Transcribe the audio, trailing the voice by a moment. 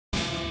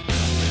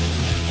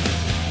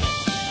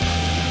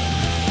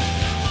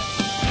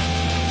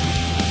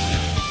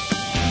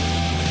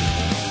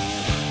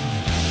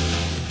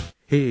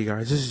Hey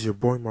guys, this is your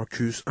boy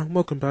Markcoos, and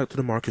welcome back to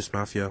the Markcoos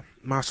Mafia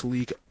Master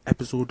League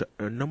episode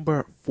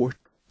number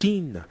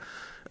 14.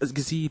 As you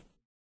can see,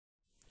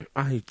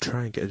 I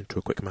try and get into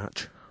a quick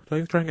match. Do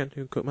I try and get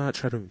into a quick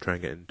match? I don't try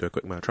and get into a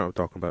quick match, what I'm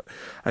talking about.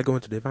 I go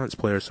into the advanced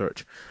player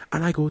search,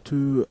 and I go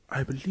to,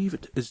 I believe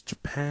it is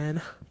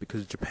Japan,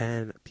 because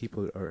Japan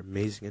people are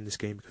amazing in this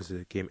game, because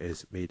the game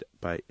is made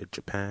by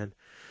Japan,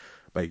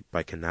 by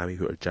Konami,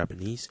 who are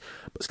Japanese.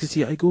 But as you can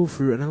see, I go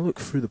through and I look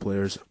through the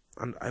players,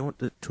 and I want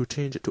to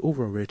change it to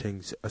overall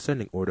ratings,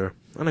 ascending order,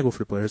 and I go for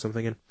the players. I'm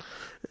thinking,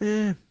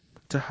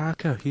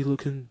 Tahaka, he's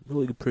looking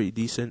pretty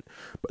decent,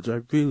 but do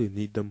I really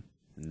need them?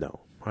 No,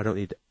 I don't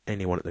need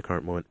anyone at the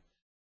current moment.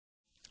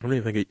 I don't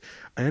even think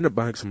I end up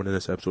buying someone in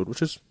this episode,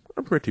 which is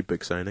a pretty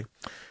big signing.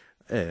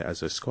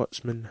 As a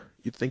Scotsman,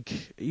 you'd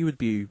think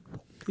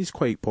he's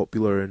quite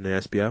popular in the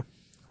SBL.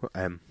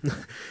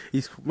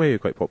 He's maybe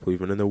quite popular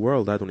even in the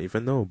world, I don't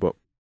even know, but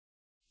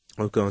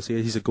I was going to say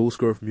he's a goal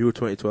scorer from Euro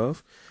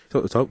 2012. He's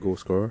not the top goal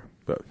scorer,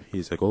 but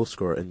he's a goal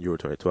scorer in Euro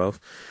 2012.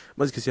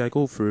 But as you can see, I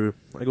go through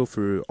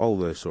all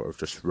the sort of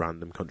just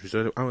random countries.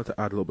 I want to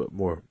add a little bit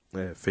more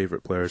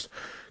favourite players,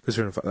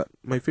 considering the fact that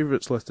my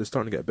favourites list is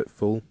starting to get a bit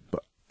full.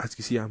 But as you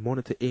can see, I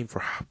wanted to aim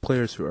for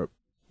players who are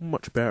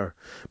much better.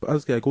 But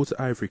as I go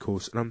to Ivory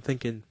Coast, and I'm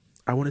thinking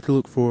I wanted to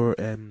look for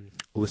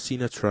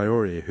Lucina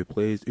Traore, who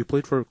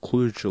played for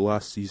Cluj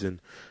last season,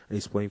 and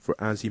he's playing for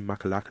Anzi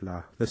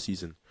Makalakala this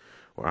season.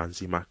 Or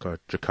Anzi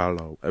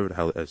Makalakala, whatever the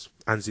hell it is.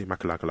 Anzi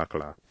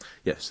Makalakala.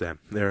 Yes,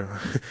 there.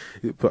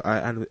 But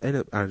I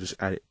ended up just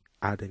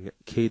adding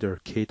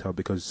Kader Keita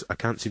because I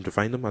can't seem to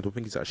find him. I don't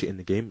think he's actually in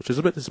the game, which is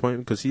a bit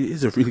disappointing because he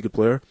is a really good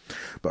player.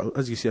 But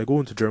as you see, I go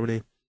into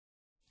Germany,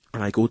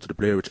 and I go to the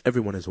player which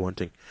everyone is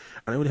wanting.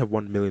 And I only have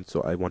 1 million, so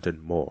I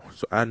wanted more.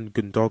 So add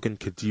Gundogan,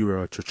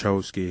 Kadira,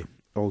 Trachowski,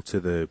 all to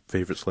the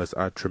favourites list.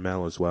 Add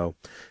Tremel as well,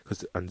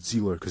 and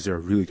Zieler, because they're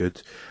really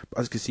good.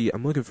 But as you can see,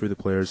 I'm looking through the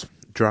players.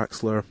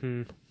 Draxler,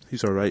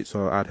 he's alright,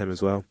 so I'll add him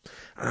as well.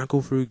 And I go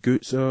through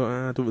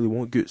Gutsa. I don't really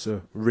want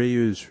Gutsa.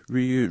 Reus,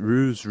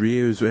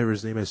 whatever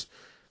his name is.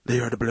 They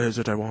are the players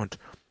that I want.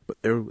 But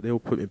they'll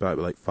put me back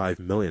with like 5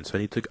 million. So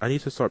I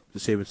need to start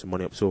saving some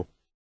money up. So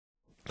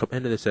come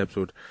end of this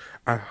episode,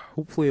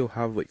 hopefully I'll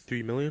have like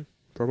 3 million,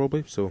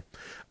 probably. So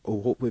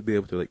I'll hopefully be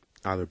able to like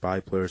either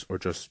buy players or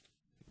just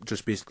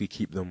basically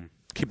keep the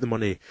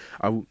money.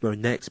 My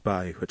next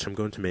buy, which I'm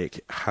going to make,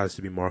 has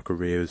to be Marco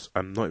Reyes.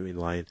 I'm not even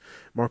lying.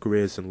 Marco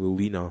Reyes and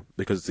Lulina,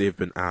 because they've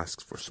been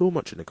asked for so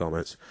much in the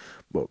comments.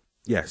 But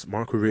yes,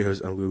 Marco Reyes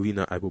and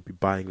Lulina, I will be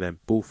buying them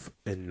both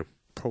in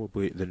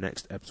probably the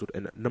next episode,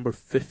 in number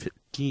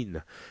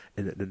 15,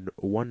 in the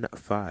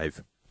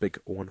 1-5. Big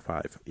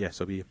 1-5.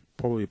 Yes, I'll be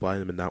probably buying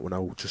them in that one.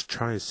 I'll just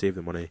try and save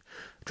the money,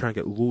 try and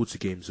get loads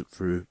of games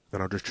through,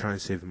 and I'll just try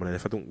and save the money.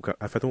 If I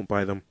don't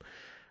buy them,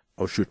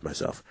 I'll shoot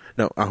myself.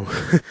 No, I'll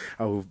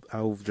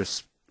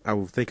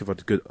think of a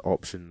good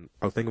option.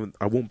 I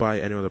won't buy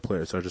any other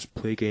players. So I'll just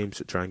play games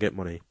to try and get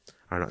money,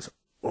 and that's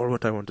all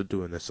what I want to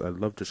do in this. I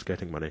love just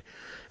getting money.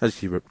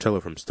 As you see,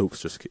 Reptilla from the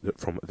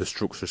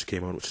Strokes just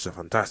came on, which is a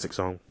fantastic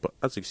song. But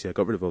as you can see, I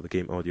got rid of all the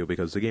game audio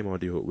because the game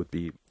audio would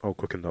be all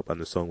quickened up,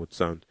 and the song would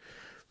sound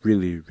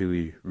really,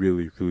 really,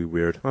 really, really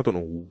weird. I don't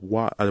know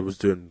what I was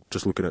doing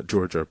just looking at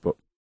Georgia, but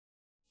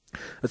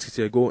as you can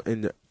see, I go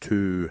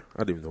into,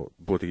 I don't even know,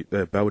 bloody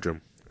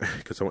Belgium,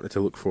 because I wanted to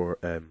look for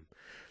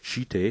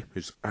Shite,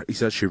 he's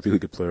actually a really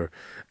good player.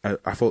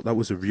 I thought that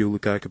was a real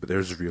Lukaku, but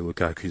there's a real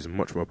Lukaku, he's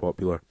much more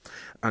popular.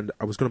 And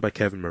I was going to buy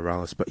Kevin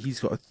Morales, but he's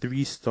got a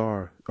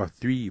 3-star, I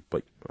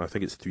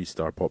think it's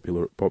 3-star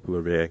popular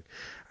rating,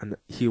 and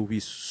he'll be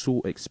so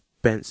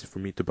expensive for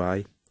me to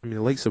buy. I mean,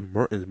 the likes of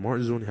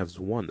Martins only has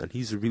 1, and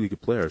he's a really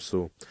good player,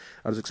 so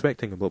I was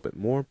expecting a little bit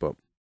more, but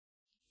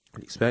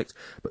But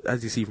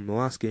as you see from the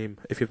last game,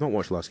 if you've not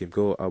watched the last game,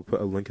 I'll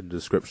put a link in the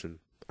description,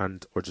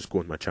 or just go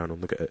on my channel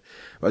and look at it.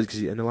 But as you can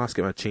see, in the last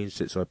game I changed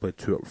it so I played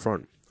 2 up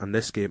front, and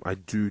this game I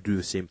do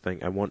the same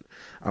thing. I want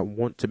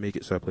to make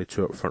it so I play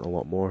 2 up front a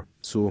lot more.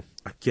 So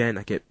again,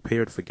 I get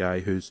paired with a guy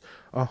who's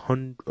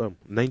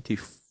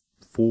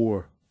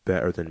 94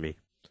 better than me.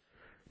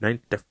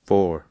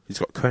 94. He's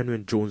got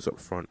Quentin Jones up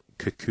front,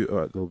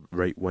 Kakuta at the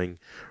right wing,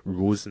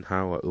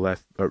 Rosenhau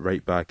at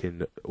right back,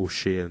 and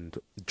O'Shea and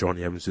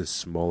Johnny Evans and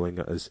Smalling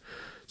at his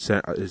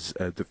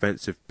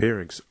defensive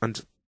pairings.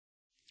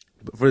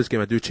 But for this game,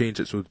 I do change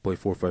it so to play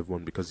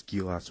 4-5-1 because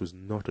Gilas was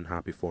not in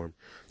happy form.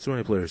 So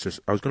many players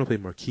I was going to play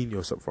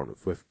Marquinhos up front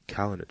with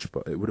Kalinic,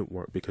 but it wouldn't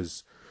work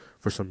because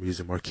for some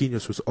reason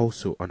Marquinhos was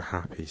also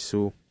unhappy.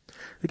 So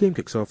the game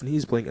kicks off, and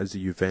he's playing as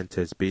the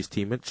Juventus base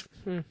team, which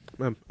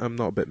I'm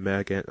not a bit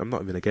mad against. I'm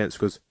not even against,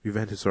 because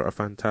Juventus are a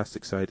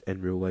fantastic side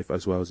in real life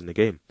as well as in the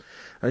game.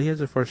 And he has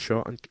the first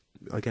shot, and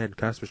again,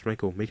 Kasper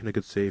Schmeichel making a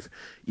good save,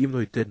 even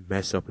though he did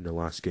mess up in the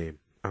last game,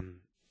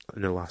 in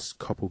the last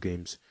couple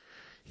games.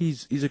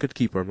 He's a good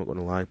keeper, I'm not going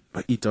to lie,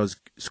 but he does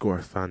score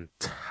a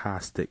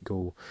fantastic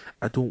goal.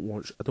 I don't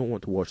want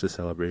to watch the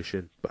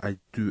celebration, but I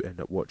do end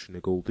up watching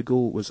the goal. The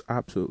goal was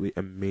absolutely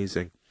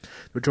amazing. The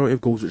majority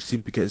of goals which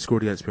seem to be getting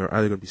scored against me are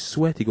either going to be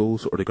sweaty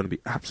goals or they're going to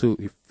be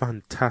absolutely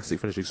fantastic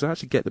finishing. So I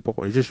actually get the ball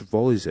and he just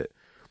volleys it.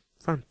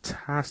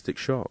 Fantastic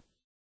shot.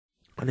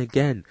 And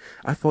again,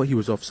 I thought he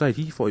was offside.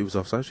 He thought he was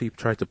offside, so he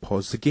tried to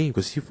pause the game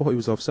because he thought he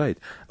was offside.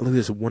 And look at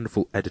this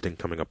wonderful editing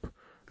coming up.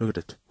 Look at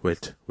it.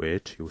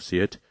 Wait, you'll see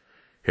it.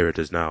 Here it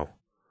is now.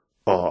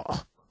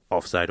 Oh,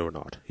 offside or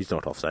not. He's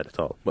not offside at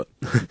all. But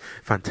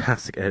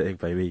fantastic editing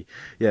by me.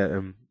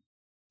 Yeah,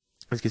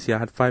 as you can see, I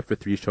had 5 for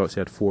 3 shots. He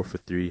had 4 for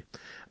 3.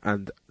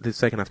 And the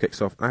second half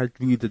kicks off. I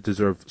really did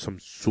deserve some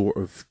sort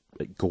of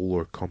goal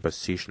or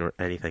compensation or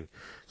anything.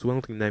 So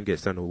Wellington then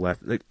gets down to the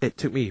left. It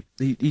took me.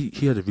 He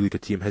had a really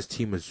good team. His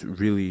team was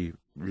really,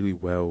 really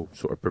well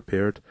sort of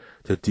prepared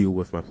to deal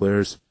with my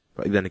players.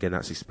 But then again,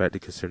 that's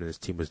expected considering his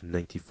team was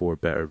 94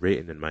 better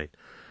rating than mine.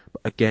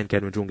 But again,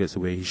 Kevin Jones gets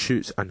away. He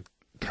shoots and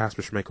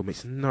Kasper Schmeichel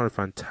makes another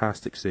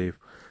fantastic save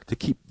to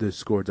keep the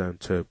score down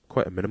to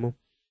quite a minimal.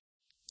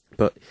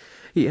 But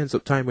he ends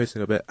up time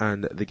wasting a bit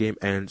and the game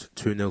ends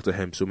 2-0 to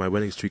him. So my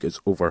winning streak is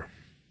over.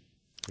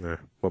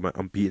 My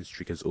unbeaten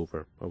streak is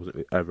over. I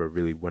wasn't ever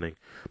really winning.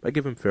 But I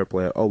give him fair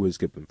play. I always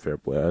give them fair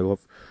play. I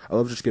love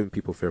just giving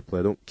people fair play.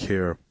 I don't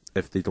care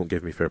if they don't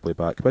give me fair play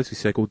back.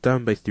 Basically, I go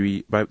down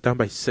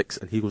by 6,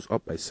 and he goes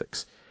up by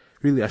 6.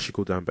 Really, I should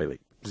go down by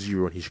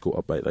 0, and he should go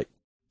up by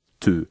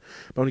 2.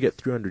 But I only get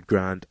 300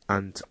 grand,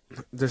 and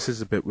this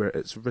is a bit where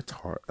it's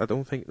retarded. I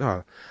don't think.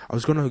 I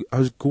was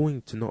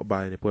going to not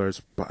buy any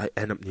players, but I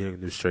end up needing a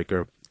new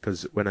striker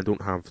because when I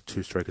don't have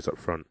 2 strikers up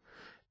front,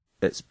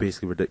 it's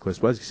basically ridiculous.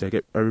 But as you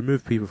say, I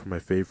remove people from my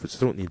favourites.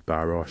 I don't need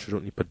Barosh, I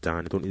don't need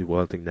Padan, I don't need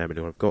Wellington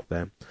Nemino. I've got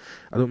them.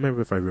 I don't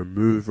remember if I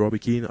remove Robbie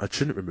Keane. I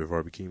shouldn't remove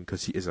Robbie Keane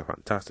because he is a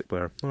fantastic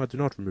player. No, I do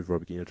not remove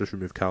Robbie Keane. I just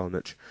remove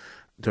Kalinic.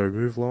 Do I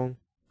remove Long?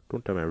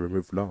 Don't tell me I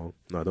remove Long.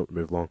 No, I don't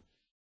remove Long.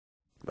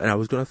 And I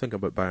was going to think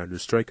about buying a new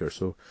striker.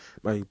 So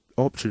my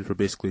options were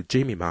basically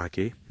Jamie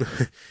Mackey,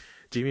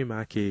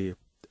 Shane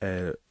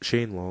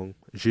Long,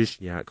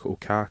 Zizniak,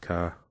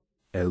 Okaka,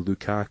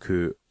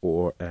 Lukaku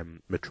or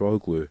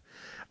Mitroglou,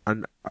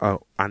 and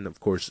of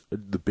course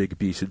the big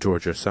beast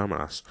Georgia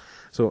Samaras.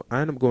 So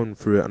I end up going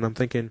through it and I'm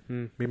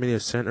thinking maybe need a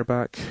centre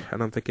back,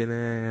 and I'm thinking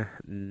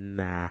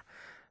nah.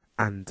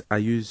 And I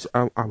was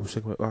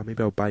thinking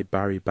maybe I'll buy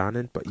Barry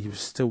Bannon, but he was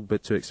still a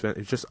bit too expensive.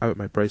 He was just out of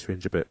my price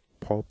range a bit.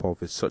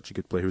 Popov is such a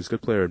good player. He was a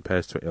good player in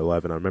PES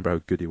 2011. I remember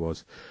how good he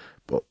was.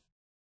 But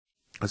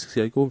as you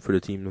see, I go for the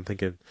team and I'm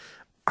thinking,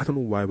 I don't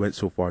know why I went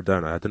so far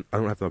down. I don't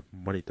have enough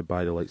money to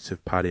buy the likes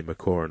of Paddy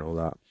McCord and all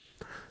that.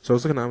 So I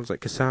was looking at, I was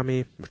like,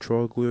 Kasami,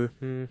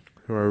 Mitroglou,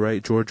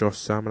 alright, Georgios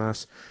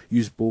Samaras.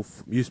 Use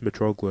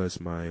Mitroglou as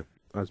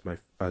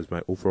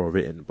my overall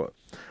rating. But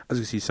as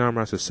you can see,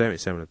 Samaras has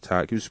 77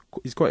 attack. He's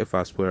quite a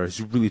fast player. He's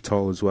really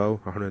tall as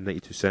well,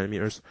 192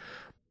 centimeters,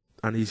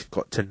 and he's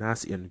got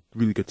tenacity and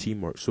really good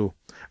teamwork. So,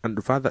 and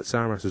the fact that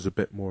Samaras is a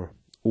bit more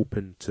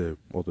open to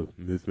all the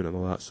movement and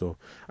all that, so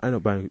I ended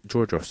up buying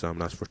Georgios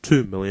Samaras for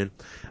 2 million,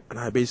 and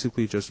I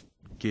basically just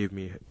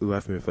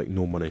left me with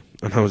no money,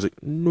 and I was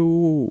like,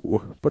 no,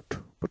 but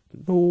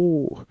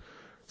no.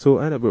 So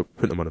I ended up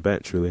putting him on a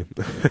bench, really.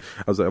 I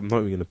was like, I'm not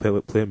even going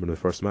to play him in the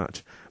first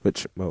match,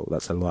 which, well,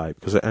 that's a lie,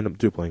 because I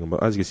ended up playing him.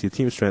 But as you can see,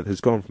 team strength has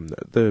gone from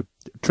the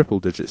triple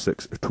digit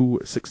 6 to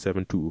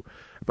 672.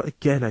 But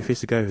again, I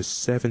faced a guy who's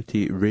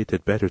 70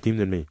 rated better team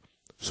than me.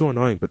 So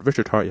annoying, but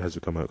Richard Harty has to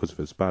come out because of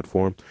his bad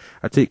form.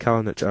 I take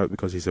Kalinic out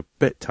because he's a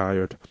bit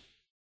tired.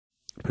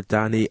 But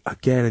Danny,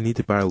 again, I need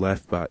to buy a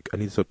left back. I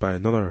need to buy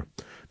another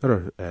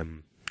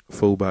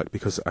fullback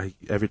because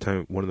every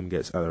time one of them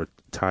gets either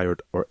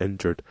tired or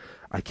injured,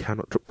 I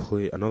cannot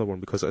play another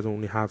one because I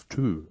only have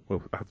 2.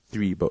 Well, I have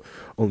 3, but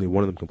only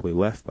one of them can play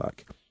left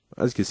back.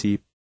 As you can see,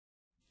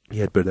 he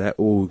had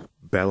Burdetto,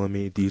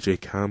 Bellamy,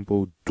 DJ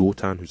Campbell,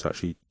 Dotan, who's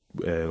actually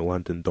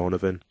Landon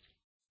Donovan.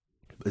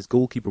 His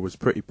goalkeeper was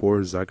pretty poor,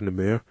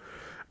 Zagnamir.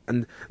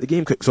 And the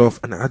game kicks off,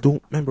 and I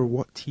don't remember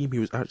what team he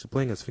was actually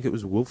playing. I think it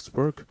was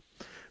Wolfsburg.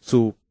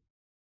 So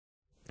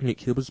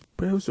it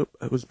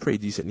was pretty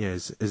decent. Yeah,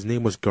 his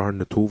name was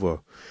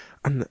Garnatova,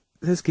 and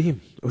this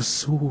game was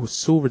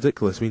so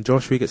ridiculous. I mean,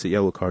 Joshua gets a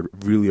yellow card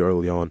really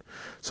early on,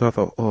 so I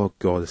thought, oh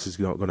god, this is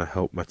not going to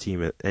help my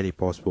team in any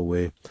possible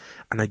way.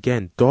 And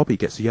again, Dobby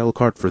gets a yellow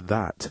card for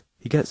that.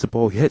 He gets the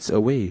ball, he hits it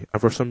away,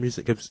 and for some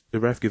reason the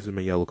ref gives him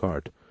a yellow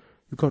card.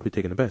 You've got to be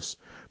taking the piss.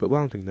 But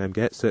Wellington then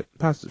gets it,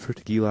 passes it through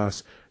to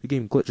Gilas. The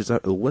game glitches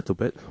out a little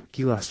bit.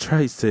 Gilas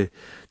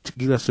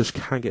just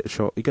can't get a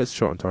shot. He gets a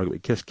shot on target, but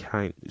he just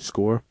can't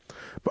score.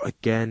 But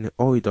again,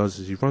 all he does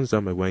is he runs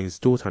down my wings.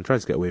 Dotan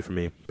tries to get away from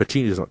me.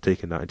 Pacini's not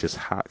taking that and just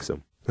hacks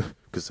him.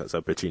 Because that's how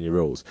Pacini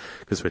rolls.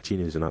 Because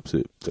Pacini is an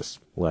absolute just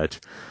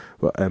ledge.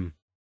 But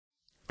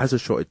as a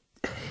shot, it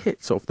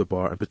hits off the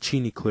bar and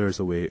Pacini clears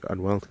away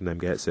and Wellington then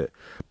gets it.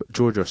 But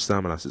Georgios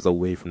Samaras is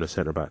away from the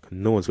centre back.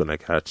 No one's going to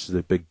catch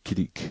the big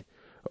Greek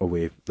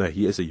away. Now,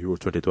 he is a Euro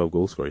 2012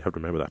 goal scorer, you have to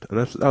remember that. And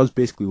that was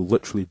basically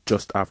literally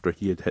just after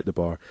he had hit the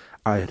bar.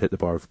 I had hit the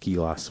bar with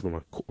Gilas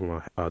from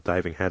a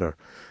diving header.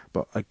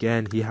 But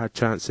again, he had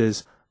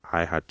chances.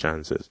 I had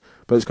chances.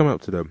 But it's coming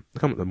up to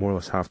the more or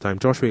less half time.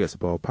 Joshua gets the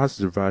ball, passes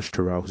to Raj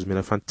Terrell, who's made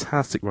a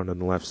fantastic run on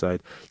the left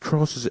side,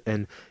 crosses it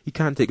in, he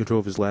can't take control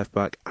of his left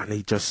back, and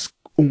he just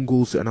own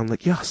goals it, and I'm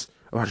like, yes,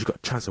 I've actually got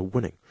a chance of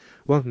winning.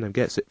 Wellington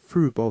gets it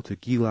through ball to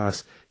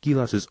Gilas.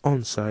 Gilas is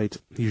onside.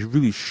 He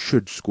really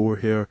should score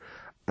here,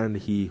 and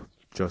he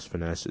just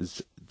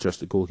finesses. Just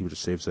the goalkeeper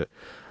just saves it.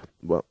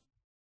 Well,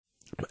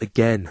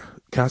 again,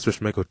 Kasper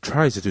Schmeichel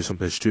tries to do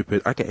something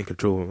stupid. I get in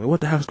control. I'm like,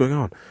 what the hell's going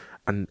on?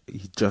 And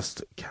he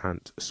just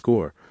can't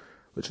score,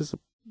 which is a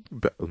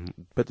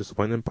bit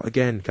disappointing. But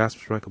again,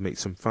 Kasper Schmeichel makes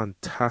some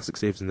fantastic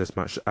saves in this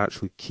match to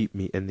actually keep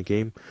me in the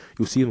game.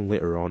 You'll see them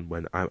later on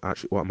when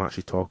what I'm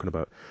actually talking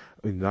about.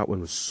 I mean, that one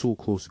was so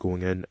close to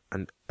going in,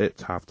 and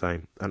it's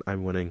halftime, and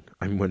I'm winning.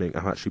 I'm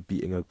actually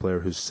beating a player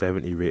who's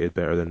 70 rated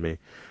better than me.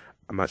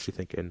 I'm actually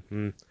thinking,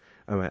 am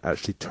I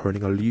actually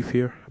turning a leaf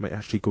here? Am I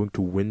actually going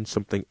to win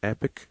something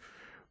epic?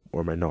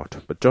 Or am I not?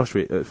 But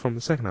Joshua, from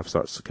the second half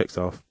kicks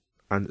off,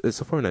 and it's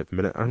the 49th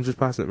minute. I'm just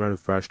passing it around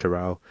with Raj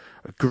Terrell.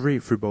 A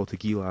great through ball to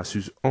Gilas,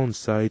 who's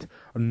onside.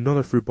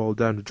 Another through ball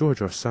down to George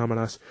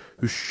Samaras,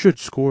 who should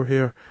score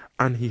here,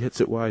 and he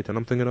hits it wide. And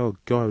I'm thinking, oh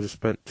god, I just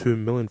spent $2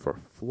 million for a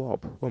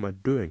flop. What am I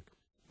doing?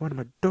 What am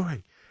I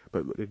doing?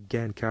 But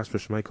again, Kasper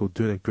Schmeichel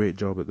doing a great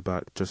job at the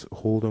back, just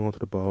holding onto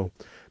the ball,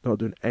 not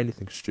doing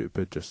anything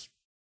stupid, just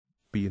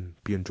being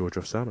George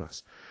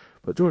Samaras.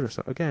 But George,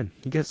 again,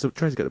 tries to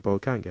get the ball,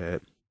 can't get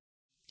it.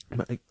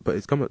 But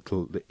it's come up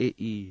to the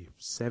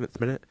 87th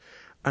minute,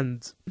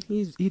 and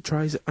he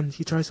tries it, and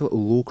he tries a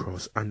little low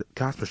cross, and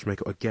Kasper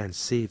Schmeichel again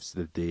saves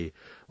the day.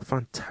 A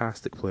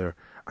fantastic player,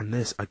 and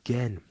this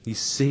again, he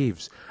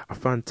saves a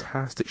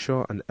fantastic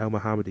shot, and El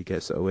Mohammadi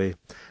gets it away,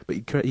 but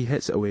he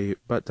hits it away,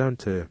 but down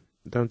to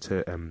George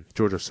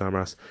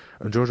Samaras,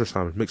 and George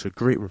Samaras makes a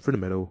great run through the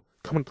middle.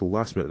 Coming to the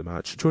last minute of the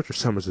match, George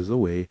Samaras is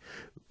away.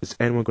 Is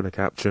anyone going to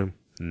capture him?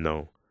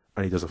 No.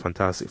 And he does a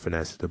fantastic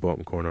finesse to the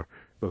bottom corner.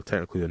 Well,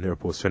 technically a near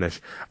post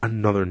finish.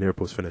 Another near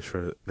post finish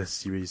for this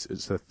series.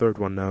 It's the third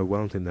one now.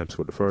 Wellington then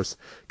scored the first.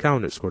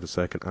 Kalinic scored the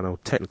second, and I'll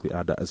technically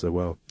add that as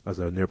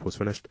a near post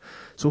finish.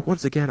 So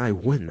once again, I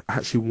win. I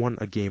actually won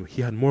a game.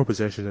 He had more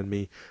possession than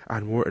me,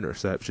 and more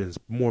interceptions,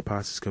 more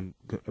passes.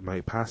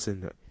 My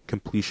passing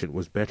completion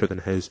was better than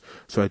his,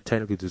 so I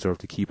technically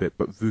deserved to keep it.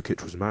 But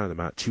Vukic was man of the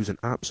match. He was an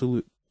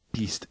absolute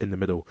beast in the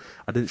middle.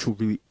 I didn't show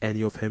really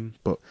any of him,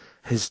 but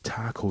his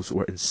tackles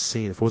were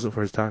insane. If it wasn't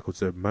for his tackles,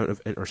 the amount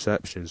of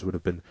interceptions would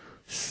have been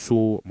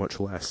so much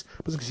less.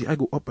 But as you can see, I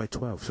go up by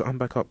 12, so I'm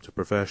back up to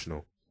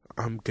professional.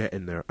 I'm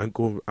getting there.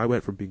 I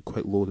went from being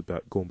quite low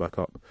to going back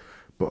up,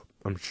 but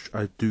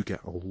I do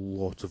get a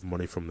lot of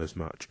money from this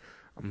match.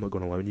 I'm not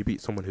going to lie. When you beat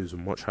someone who's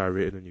much higher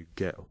rated, and you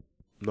get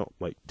not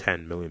like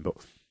 10 million, but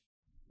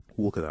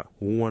look at that,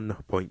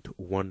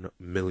 1.1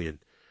 million.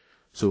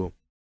 So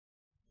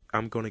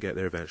I'm going to get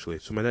there eventually.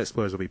 So my next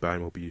players I'll be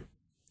buying will be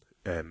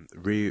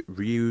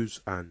Rius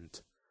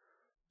and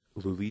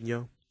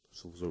Lulinha.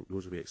 So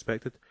those will be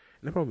expected.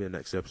 And they'll probably be the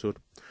next episode.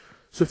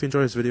 So if you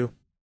enjoyed this video,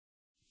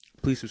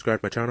 please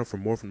subscribe to my channel for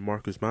more from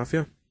Markcoos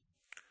Mafia,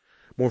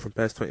 more from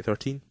PES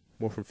 2013,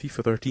 more from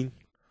FIFA 13,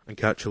 and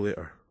catch you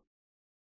later.